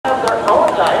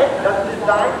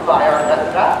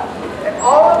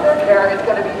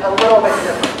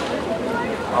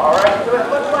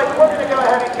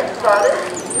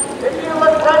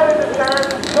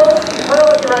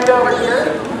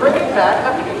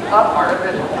of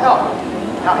artificial health.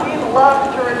 Now, he loves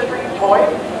to retrieve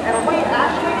toys, and we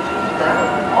actually teach them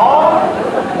all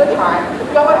the time to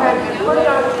go ahead and bring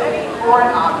out any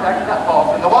foreign object that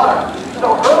falls in the water.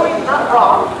 So Hurlee's not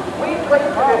wrong. We placed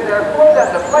it in there for them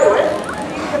to play with.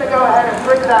 He's going to go ahead and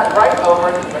bring that right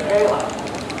over to Calla.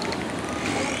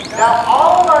 Now,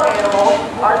 all of our animals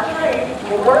are trained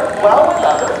to work well with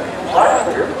others in large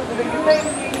groups. So you may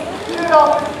see 2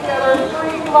 dolphins together,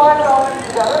 3, 5 dolphins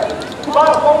together.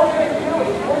 But what we're going to do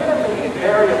is we're going to make it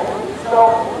variable.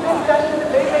 So this session,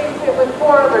 they may sit with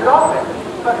 4 other dolphins,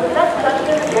 but the next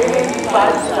session, they may be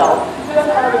by themselves, just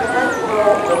having a nice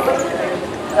little relationship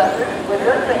session with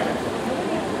their trainer.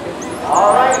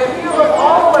 All right, if you look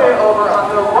all the way over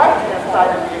on the right-hand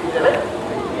side of the exhibit,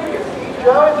 you can see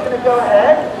Joe is going to go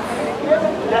ahead and give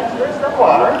Dexter some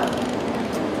water.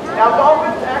 Now,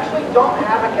 dolphins actually don't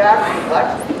have a gag reflex,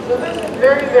 so this is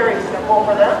very, very simple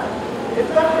for them. It's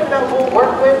something that we'll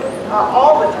work with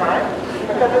all the time,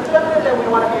 because it's something that we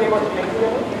want to be able to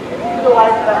maintain and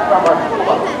utilize that from our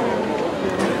toolbox.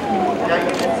 Now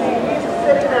you can see he's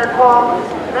sitting there calm,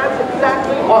 and that's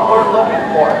exactly what we're looking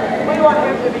for. We want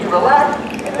him to be relaxed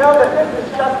and know that this is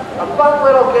just a fun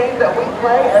little game that we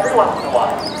play every once in a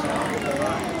while.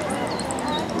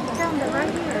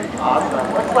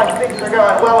 Awesome. Looks like things are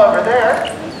going well over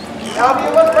there. Now if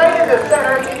you look right in the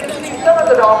center, you can see some of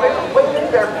the dolphins waving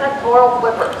their pectoral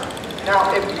flippers. Now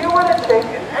if you were to take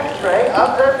an x-ray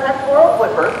of their pectoral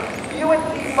flippers, you would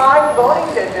see 5 bony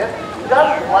digits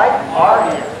just like our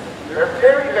ears. They're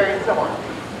very, very similar.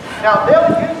 Now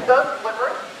they'll use those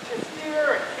flippers to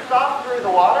steer and stop through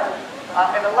the water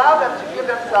and allow them to give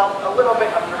themselves a little bit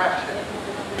of direction.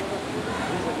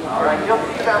 All right, you'll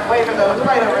see them waving those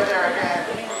right over there again.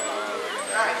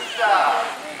 Nice job.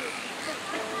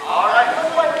 All right,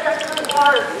 looks like Dexter's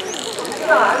water is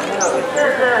done. It's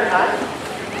very, very nice.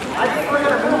 I think we're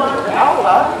going to move on to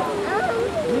Alpha.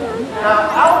 Now,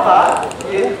 Alpha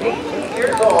is 18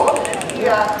 years old, and he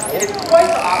is quite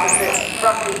the opposite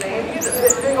from his name. He's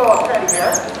a big old teddy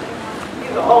bear.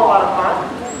 He's a whole lot of fun.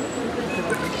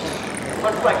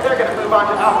 Looks like they're going to move on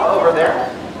to Alpha over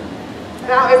there.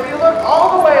 Now, if you look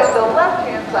all the way on the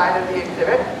left-hand side of the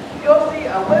exhibit, you'll see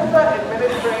Alyssa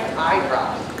administering eye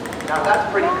drops. Now, that's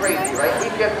pretty crazy, right? We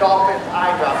give dolphins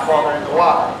eye drops while they're in the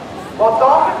water. Well,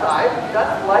 dolphins' eyes,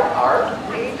 just like ours,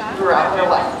 age throughout their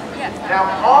life. Now,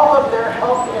 all of their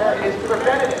health care is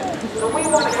preventative. So we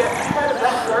want to get ahead of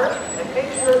that curve and make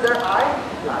sure their eyes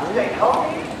stay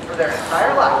healthy for their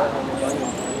entire life.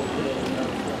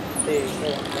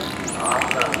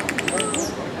 Awesome.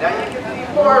 Now you can see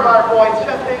 4 of our boys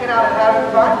just hanging out and having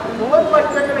fun. It looks like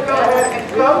they're going to go ahead and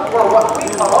go for what we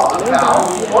call a bow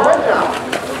or a jump.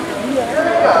 Here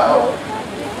we go.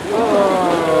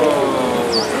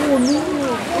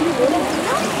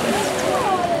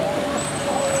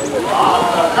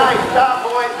 Awesome. Nice job,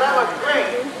 boys. That was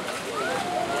great.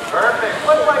 Perfect.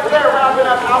 Looks like they're wrapping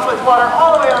up Alpha's water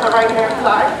all the way on the right-hand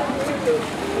side.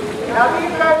 Now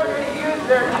these guys are going to use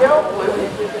their tail flutes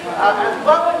as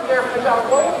well as their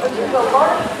peduncle, which is a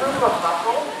large group of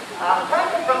muscles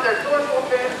coming from their dorsal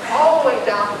fins all the way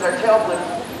down to their tail flutes.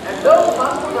 And those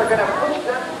muscles are going to push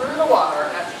them through the water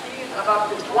at speeds of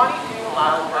up to 22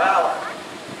 miles per hour.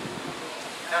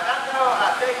 Now that's how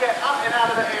they get up and out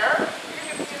of the air.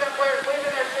 You can see them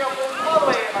waving their tail flutes all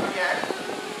the way up the end.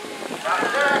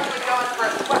 They're actually going for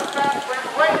a sweat back swim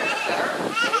right in the center.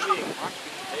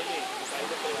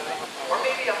 Or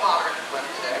maybe a moderate swim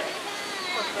today.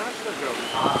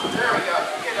 Awesome. There we go.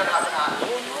 Get it up and on.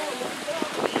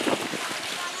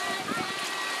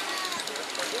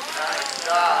 Nice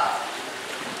job.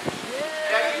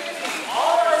 Now you can see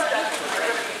all of our sessions are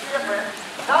going to be different,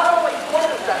 not only for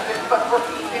the sessions, but for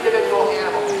each individual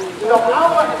animal. So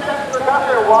Alpha and Dexter got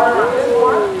their water on this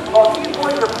one, while these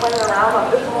boys are playing around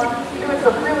on this one, doing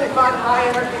some really fun high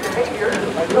energy behaviors.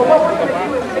 So what we're going to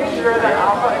do is make sure that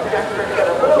Alpha and Dexter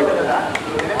get a little bit of that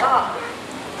in and on.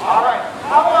 All right,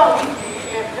 how about we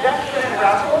see if Dexter and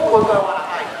Rascal will go on a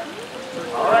hike?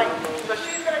 All right, so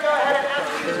she's going to go ahead and ask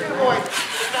these 2 boys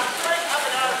to jump straight up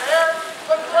and out of there,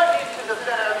 look right into the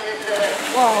center of the exhibit.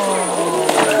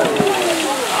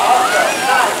 Awesome,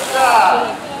 nice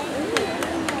job.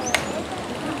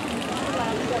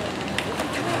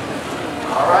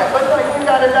 All right, looks like we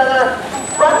got another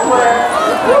front flare.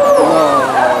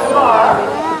 That's Damara.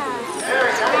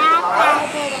 Very nice, Damara.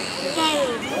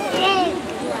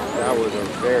 That was a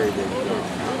very big jump.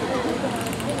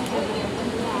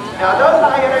 Now those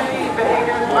high energy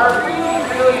behaviors are really,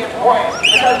 really important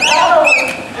because not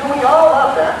only do we all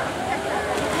love them,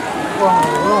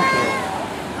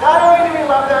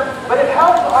 but it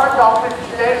helps our dolphins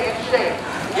stay in shape.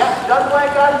 Yes, just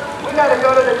like us, we got to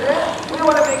go to the gym. We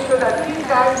want to make sure that these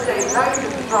guys stay nice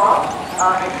and strong,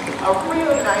 and keep a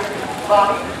really nice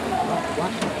body.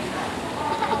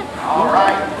 All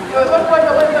right. So it looks like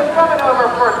Alyssa's coming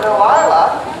over for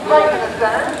Delilah, right in the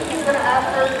center. She's going to ask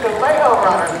her to lay over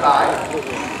on her side.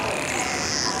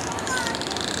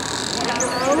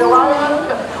 Delilah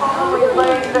just calmly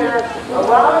laying there,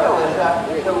 allowing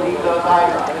Alyssa to leave those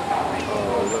eyedrops.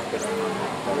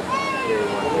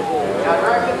 Now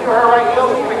directed to her right, you'll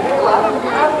see Calla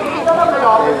asking some of the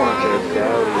dolphins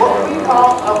what we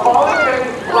call a voluntary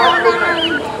blood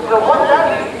retention. So what that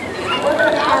means, we're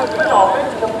going to ask the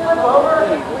dolphins to flip over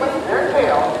and flip their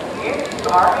tail into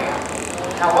our hands.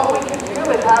 Now what we can do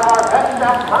is have our vet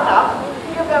staff come out,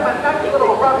 give them a nice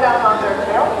little rub down on their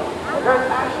tail. There's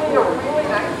actually a really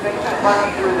nice thing that's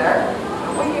running through there.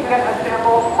 And we can get a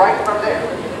sample right from there.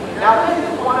 Now this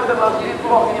is one of the most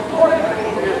important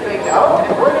behaviors they know,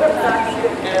 and we're going to practice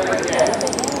it every day.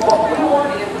 What we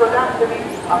want is for that to be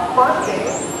a fun game,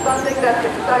 something that's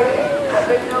exciting, that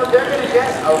they know they're going to get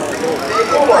a really big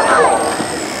reward.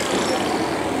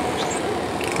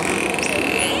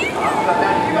 Awesome.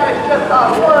 Now you guys just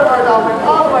saw one of our dolphins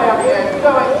all the way up here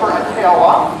going for a tail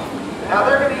walk. Now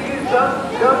they're going to use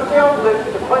those tail loops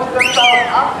to push themselves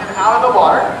up and out of the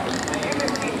water. And you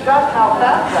can see just how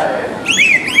fast that is.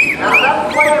 Now that's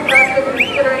quite impressive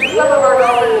considering some of our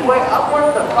dolphins weigh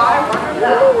upwards of 500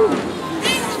 pounds.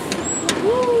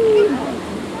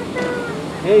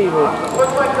 Hey,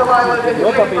 looks like Delilah did the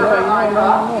same for her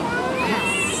eyedrops.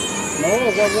 Now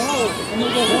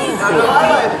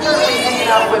Delilah is certainly hanging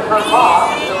out with her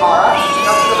mom, Damara.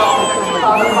 That's the dolphin that she's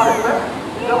on the party with.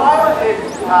 Delilah is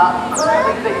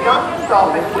currently the youngest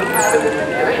dolphin we have in this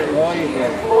exhibit.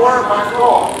 She's 4 months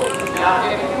old. Now,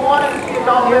 if you want to see a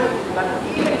dolphin that's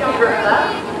even younger than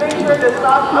that, make sure to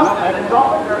stop up at the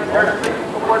dolphin nursery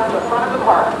towards the front of the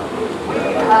park. We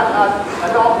have a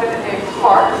dolphin named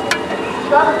Spark, and he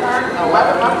just turned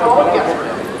 11 months old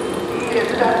yesterday. He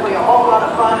is definitely a whole lot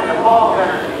of fun and a ball of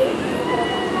energy.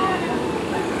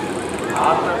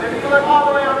 Awesome. If you look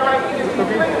all the way on the right, you can see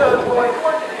 3 of those boys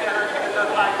working together, getting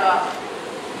those eyedrops.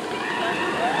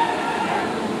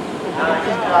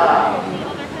 Nice job.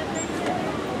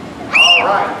 All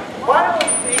right. Why don't we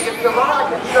see if Damara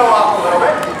can show off a little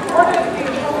bit? We're going to see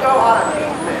if she'll go on a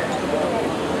team spin.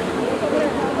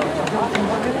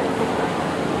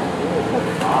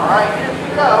 All right, here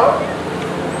she goes.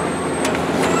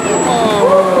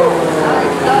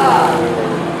 Nice job.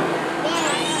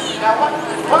 Now,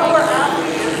 what we're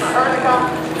asking is for her to come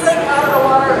straight out of the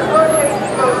water and rotate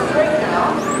and go straight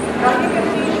down. Now, you can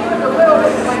see she was a little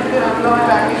bit slanted on going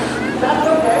back in. That's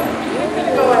okay. She's going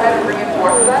to go ahead and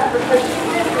reinforce that because she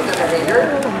did do the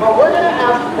behavior. But we're going to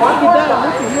ask one more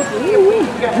time to see if we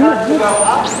can get her to go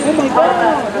up and right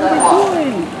back into that wall.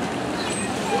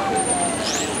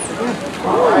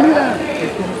 All right, let's see.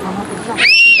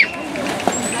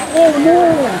 Oh no!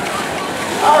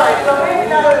 Alright, so maybe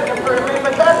not an improvement,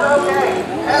 but that's okay.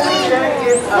 Every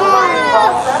day is a learning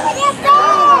process, and that's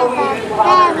how we use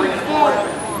positive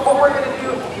reinforcement. What we're going to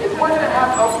do is we're going to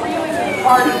have a really big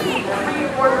party and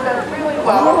reinforce them really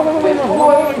well with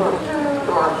toys or food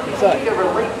or maybe a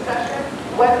relate session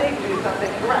when they do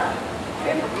something correct.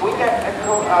 If we get an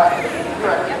incorrect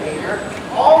behavior,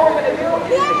 all we're going to do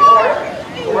is ignore it.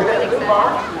 We're going to move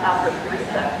on after 3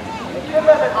 seconds. Give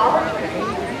them an opportunity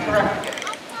to correct it.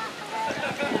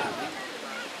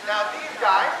 Now these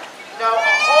guys know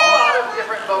a whole lot of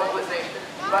different vocalizations,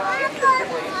 but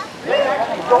interestingly, they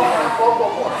actually don't have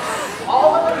vocal cords.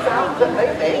 All of the sounds that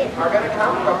they make are going to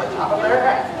come from the top of their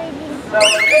head. So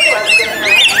Delilah is going to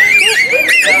have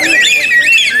this sound.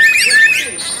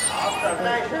 Awesome,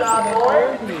 nice job,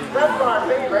 boys. That's our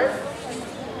favorite.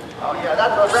 Oh yeah,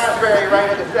 that's a raspberry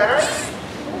right in the center.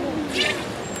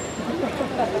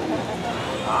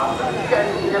 Awesome. You guys,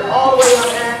 you're all the way on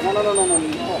there. No.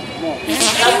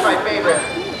 That's my favorite.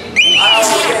 I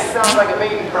always get it sounds like a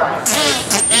baby crying.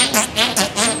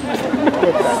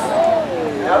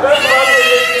 Now those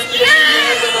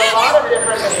vocalizations with a lot of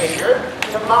different behaviors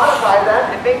to modify them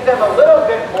and make them a little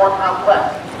bit more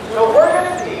complex. So we're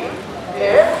going to see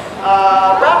if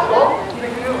Rascal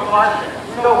can do a martian.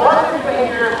 So what this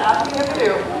behavior is asking him to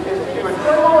do is to do a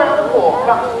circle around the pool,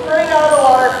 come straight out of the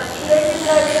water, take his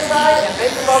head inside, and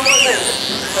make a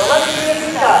vocalization. So let's see if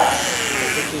he does.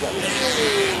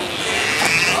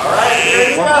 Alright, here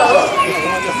he goes.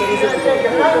 He's going to take a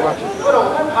nice little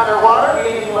loop underwater,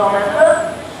 gaining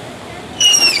momentum.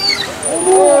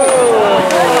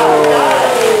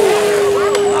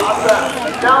 Awesome.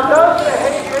 Now those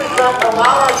behaviors that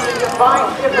allow us to combine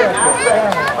different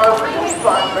aspects are really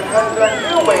fun because they're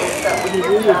new ways that we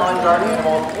can challenge guard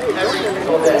animals every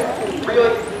single day.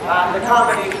 Really, the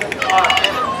combinations are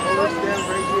endless.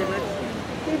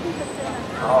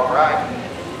 All right.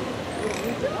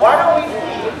 Why don't we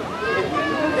see if you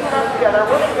two can come together?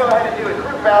 We're going to go ahead and do a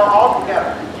group bow all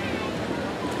together.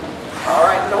 All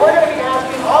right, so we're going to be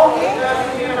asking all these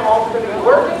animals to be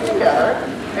working together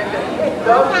and to hit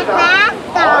those shots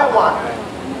all at once.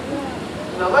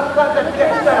 So let's let them get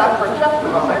set up for just a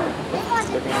moment.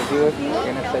 They're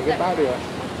gonna say goodbye to us.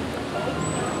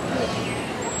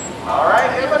 All right,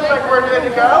 it looks like we're good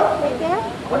to go.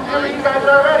 Whenever you guys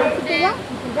are ready.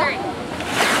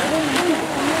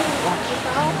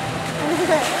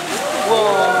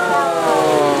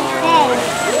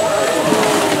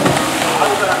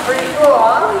 That's pretty cool,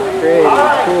 huh? Pretty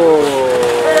cool.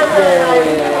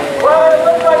 Well, it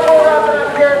looks like we're wrapping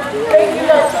up here. Thank you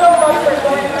guys so much for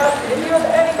joining us. If you have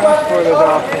any questions, for the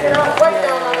Dolphins.